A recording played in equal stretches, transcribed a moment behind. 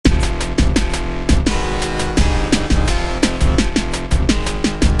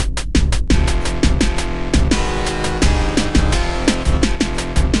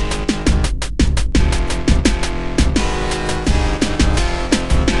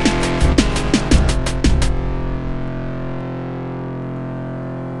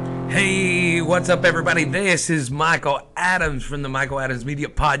What's up, everybody? This is Michael Adams from the Michael Adams Media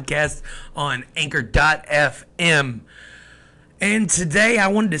Podcast on Anchor.fm. And today I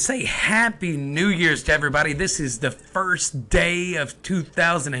wanted to say Happy New Year's to everybody. This is the first day of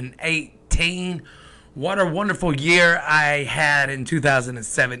 2018. What a wonderful year I had in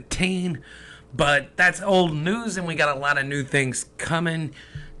 2017. But that's old news, and we got a lot of new things coming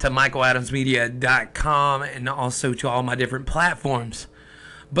to michaeladamsmedia.com and also to all my different platforms.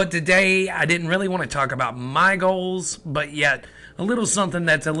 But today, I didn't really want to talk about my goals, but yet a little something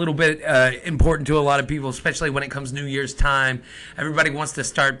that's a little bit important to a lot of people, especially when it comes New Year's time. Everybody wants to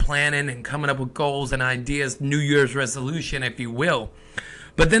start planning and coming up with goals and ideas, New Year's resolution, if you will.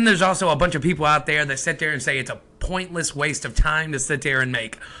 But then there's also a bunch of people out there that sit there and say it's a pointless waste of time to sit there and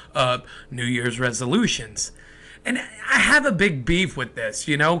make New Year's resolutions. And I have a big beef with this,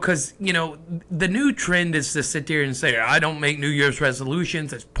 because, the new trend is to sit there and say, I don't make New Year's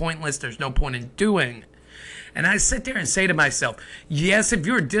resolutions. It's pointless. There's no point in doing. And I sit there and say to myself, yes, if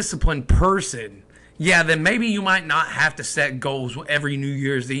you're a disciplined person, yeah, then maybe you might not have to set goals every New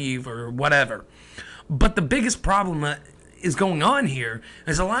Year's Eve or whatever. But the biggest problem is going on here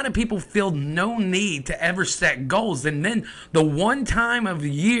is a lot of people feel no need to ever set goals, and then the one time of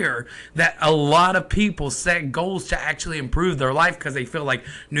the year that a lot of people set goals to actually improve their life because they feel like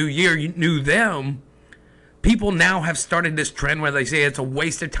new year, new them, people now have started this trend where they say it's a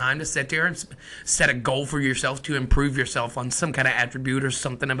waste of time to sit there and set a goal for yourself to improve yourself on some kind of attribute or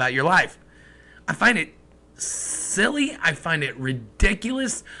something about your life. I find it silly. I find it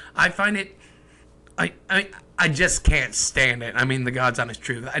ridiculous. I find it I just can't stand it. I mean, the God's honest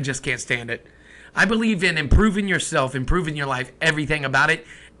truth. I just can't stand it. I believe in improving yourself, improving your life, everything about it,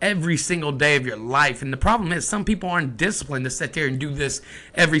 every single day of your life. And the problem is some people aren't disciplined to sit there and do this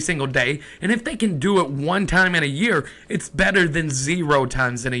every single day. And if they can do it one time in a year, it's better than 0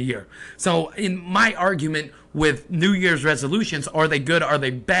 times in a year. So in my argument with New Year's resolutions, are they good? Are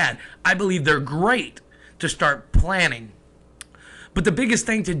they bad? I believe they're great to start planning. But the biggest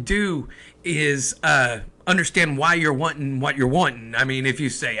thing to do is understand why you're wanting what you're wanting. I mean, if you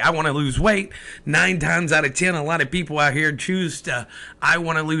say, I want to lose weight, 9 times out of 10, a lot of people out here choose to, I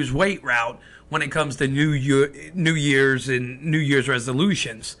want to lose weight route when it comes to New Year's and New Year's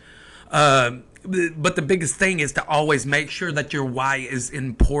resolutions. But the biggest thing is to always make sure that your why is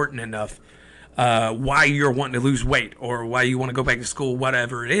important enough. Why you're wanting to lose weight or why you want to go back to school,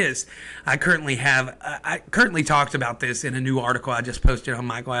 whatever it is. I currently talked about this in a new article I just posted on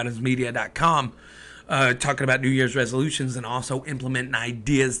michaeladamsmedia.com, talking about New Year's resolutions and also implementing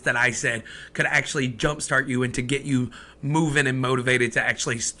ideas that I said could actually jumpstart you and to get you moving and motivated to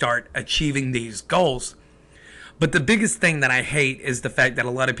actually start achieving these goals. But the biggest thing that I hate is the fact that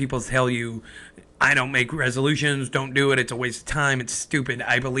a lot of people tell you, I don't make resolutions, don't do it, it's a waste of time, it's stupid.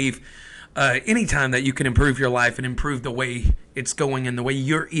 I believe anytime that you can improve your life and improve the way it's going and the way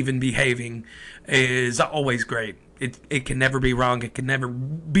you're even behaving is always great. It can never be wrong. It can never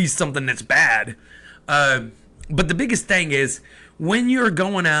be something that's bad. But the biggest thing is when you're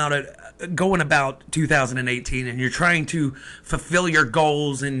going about 2018 and you're trying to fulfill your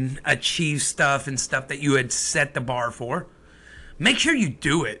goals and achieve stuff and stuff that you had set the bar for, make sure you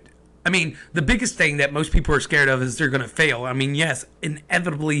do it. I mean, the biggest thing that most people are scared of is they're going to fail. I mean, yes,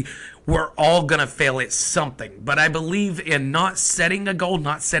 inevitably, we're all going to fail at something. But I believe in not setting a goal,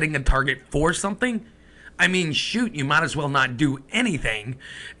 not setting a target for something. I mean, shoot, you might as well not do anything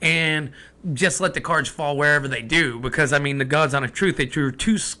and just let the cards fall wherever they do. Because, I mean, the God's honest truth, if you're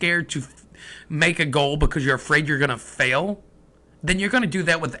too scared to make a goal because you're afraid you're going to fail, then you're going to do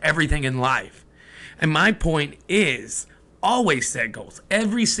that with everything in life. And my point is, always set goals.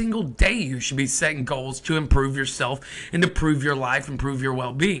 Every single day you should be setting goals to improve yourself and to improve your life, improve your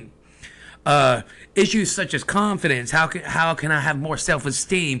well-being. Issues such as confidence, how can I have more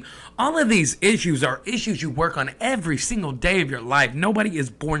self-esteem? All of these issues are issues you work on every single day of your life. Nobody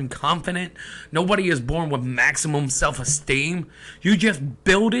is born confident. Nobody is born with maximum self-esteem. You just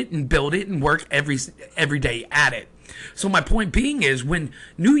build it and work every day at it. So my point being is when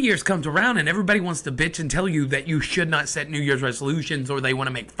New Year's comes around and everybody wants to bitch and tell you that you should not set New Year's resolutions or they want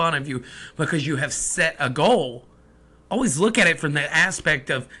to make fun of you because you have set a goal, always look at it from the aspect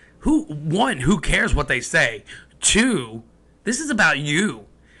of who cares what they say? 2, this is about you.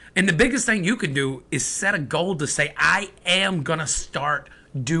 And the biggest thing you can do is set a goal to say, I am going to start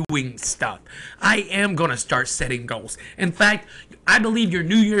doing stuff. I am going to start setting goals. In fact, I believe your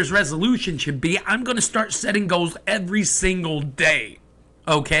New Year's resolution should be, I'm going to start setting goals every single day.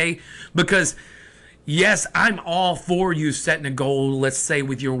 Okay? Because Yes, I'm all for you setting a goal, let's say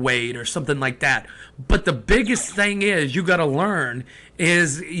with your weight or something like that. But the biggest thing is you got to learn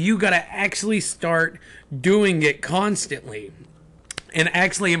is you got to actually start doing it constantly and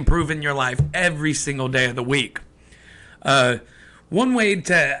actually improving your life every single day of the week. One way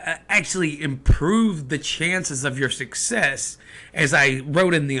to actually improve the chances of your success, as I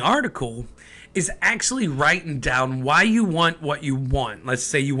wrote in the article, is actually writing down why you want what you want. Let's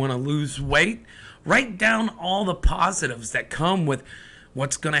say you want to lose weight. Write down all the positives that come with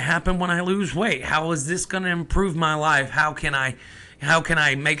what's going to happen when I lose weight. How is this going to improve my life? How can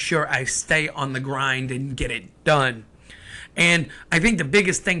I make sure I stay on the grind and get it done? And I think the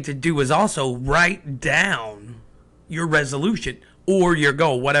biggest thing to do is also write down your resolution or your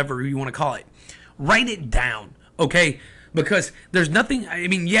goal, whatever you want to call it. Write it down, okay? Because there's nothing, I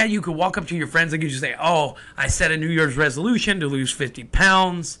mean, yeah, you could walk up to your friends and you just say, oh, I set a New Year's resolution to lose 50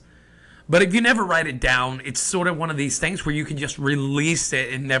 pounds. But if you never write it down, it's sort of one of these things where you can just release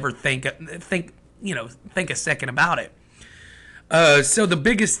it and never think a second about it. So the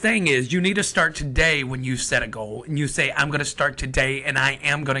biggest thing is you need to start today when you set a goal and you say, I'm going to start today and I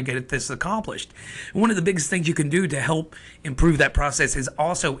am going to get this accomplished. And one of the biggest things you can do to help improve that process is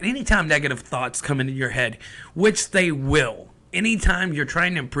also anytime negative thoughts come into your head, which they will, anytime you're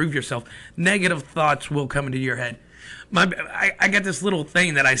trying to improve yourself, negative thoughts will come into your head. I got this little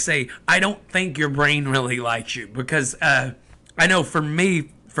thing that I say, I don't think your brain really likes you, because I know for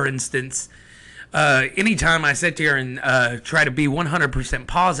me, for instance, anytime I sit here and try to be 100%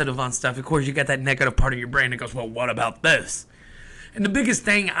 positive on stuff, of course you got that negative part of your brain that goes, well, what about this? And the biggest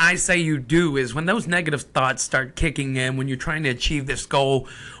thing I say you do is when those negative thoughts start kicking in, when you're trying to achieve this goal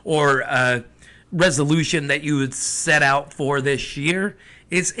or resolution that you would set out for this year,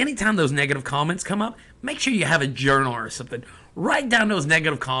 is anytime those negative comments come up, make sure you have a journal or something. Write down those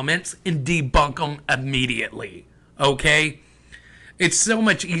negative comments and debunk them immediately, okay? It's so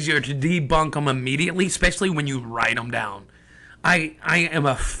much easier to debunk them immediately, especially when you write them down. I am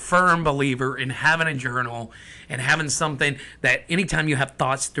a firm believer in having a journal and having something that anytime you have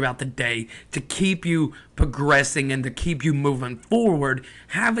thoughts throughout the day to keep you progressing and to keep you moving forward,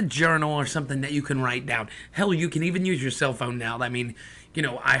 have a journal or something that you can write down. Hell, you can even use your cell phone now. I mean, you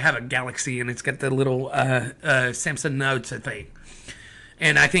know, I have a Galaxy and it's got the little Samsung Notes thing.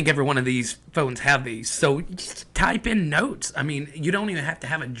 And I think every one of these phones have these. So just type in notes. I mean, you don't even have to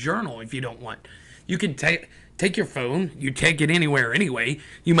have a journal if you don't want. You can take your phone. You take it anywhere anyway.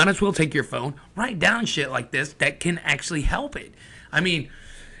 You might as well take your phone. Write down shit like this that can actually help it. I mean,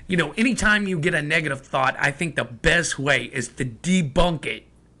 you know, anytime you get a negative thought, I think the best way is to debunk it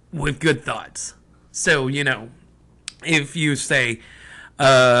with good thoughts. So, you know, if you say,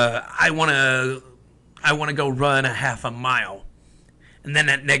 I want to go run a half a mile. And then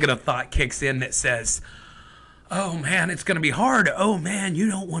that negative thought kicks in that says, oh man, it's going to be hard. Oh man, you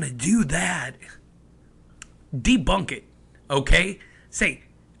don't want to do that. Debunk it, okay? Say,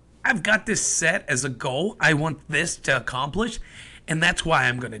 I've got this set as a goal. I want this to accomplish, and that's why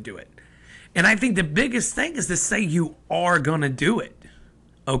I'm going to do it. And I think the biggest thing is to say you are going to do it,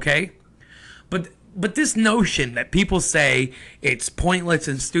 okay? But this notion that people say it's pointless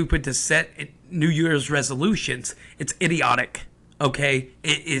and stupid to set New Year's resolutions, it's idiotic. Okay,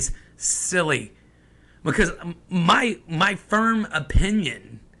 it is silly, because my firm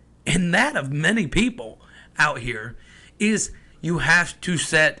opinion, and that of many people out here, is you have to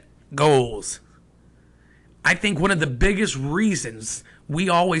set goals. I think one of the biggest reasons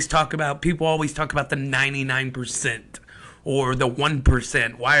people always talk about the 99% or the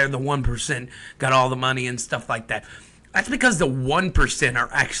 1%. Why are the 1% got all the money and stuff like that? That's because the 1% are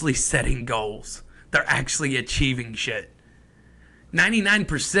actually setting goals. They're actually achieving shit.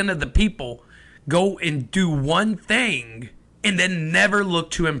 99% of the people go and do one thing and then never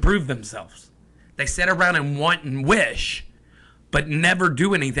look to improve themselves. They sit around and want and wish, but never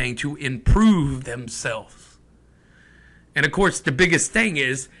do anything to improve themselves. And of course, the biggest thing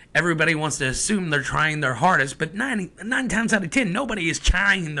is everybody wants to assume they're trying their hardest, but 9 times out of 10, nobody is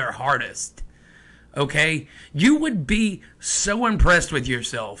trying their hardest. Okay? You would be so impressed with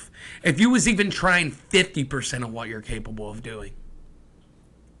yourself if you was even trying 50% of what you're capable of doing.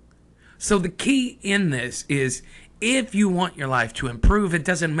 So the key in this is, if you want your life to improve, it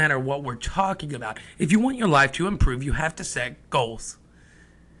doesn't matter what we're talking about. If you want your life to improve, you have to set goals.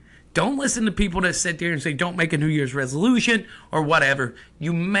 Don't listen to people that sit there and say, don't make a New Year's resolution or whatever.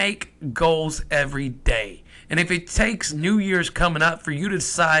 You make goals every day. And if it takes New Year's coming up for you to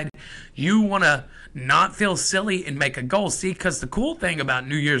decide you want to not feel silly and make a goal. See, because the cool thing about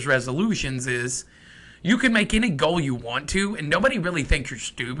New Year's resolutions is you can make any goal you want to, and nobody really thinks you're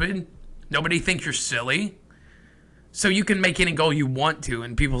stupid. Nobody thinks you're silly. So you can make any goal you want to,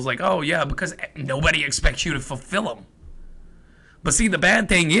 and people's like, oh yeah, because nobody expects you to fulfill them. But see, the bad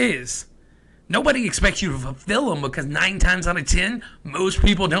thing is, nobody expects you to fulfill them because 9 times out of 10, most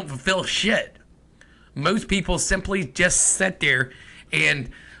people don't fulfill shit. Most people simply just sit there and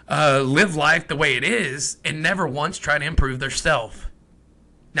live life the way it is and never once try to improve themselves.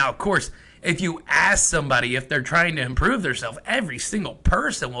 Now, of course, if you ask somebody if they're trying to improve themselves, every single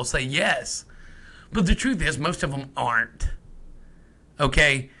person will say yes. But the truth is, most of them aren't.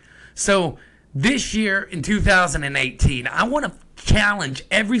 Okay? So, this year in 2018, I want to challenge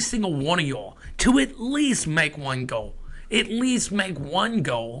every single one of y'all to at least make one goal. At least make one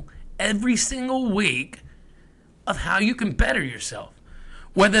goal every single week of how you can better yourself.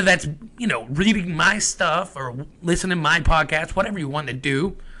 Whether that's, reading my stuff or listening to my podcast, whatever you want to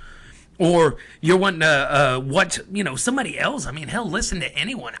do. Or you're wanting to watch, somebody else. I mean, hell, listen to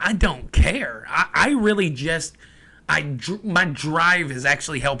anyone. I don't care. I really just, my drive is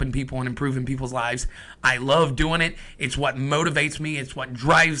actually helping people and improving people's lives. I love doing it. It's what motivates me. It's what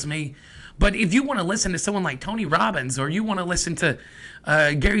drives me. But if you want to listen to someone like Tony Robbins, or you want to listen to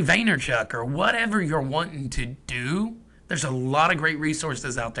Gary Vaynerchuk, or whatever you're wanting to do, there's a lot of great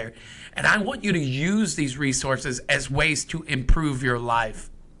resources out there. And I want you to use these resources as ways to improve your life.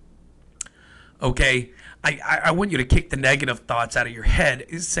 Okay, I want you to kick the negative thoughts out of your head.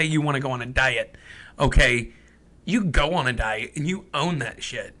 Say you want to go on a diet. Okay, you go on a diet and you own that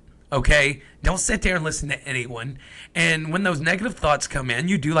shit. Okay, don't sit there and listen to anyone. And when those negative thoughts come in,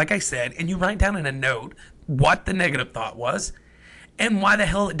 you do like I said, and you write down in a note what the negative thought was and why the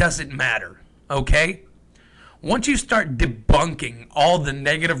hell it doesn't matter. Okay, once you start debunking all the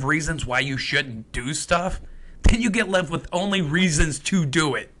negative reasons why you shouldn't do stuff, then you get left with only reasons to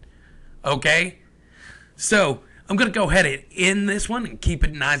do it. Okay? So, I'm going to go ahead and end this one and keep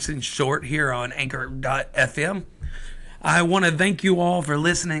it nice and short here on Anchor.fm. I want to thank you all for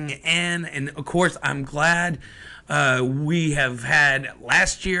listening in, and of course, I'm glad we have had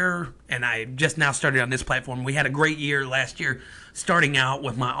last year, and I just now started on this platform. We had a great year last year starting out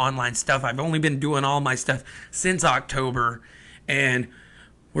with my online stuff. I've only been doing all my stuff since October, and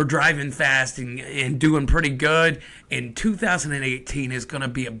we're driving fast and doing pretty good. And 2018 is going to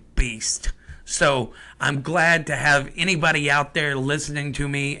be a beast. So I'm glad to have anybody out there listening to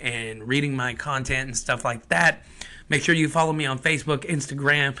me and reading my content and stuff like that. Make sure you follow me on Facebook,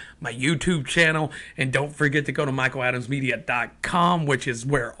 Instagram, my YouTube channel, and don't forget to go to michaeladamsmedia.com, which is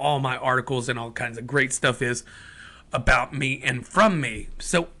where all my articles and all kinds of great stuff is about me and from me.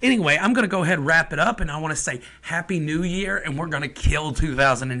 So anyway, I'm going to go ahead and wrap it up, and I want to say Happy New Year, and we're going to kill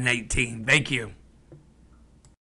 2018. Thank you.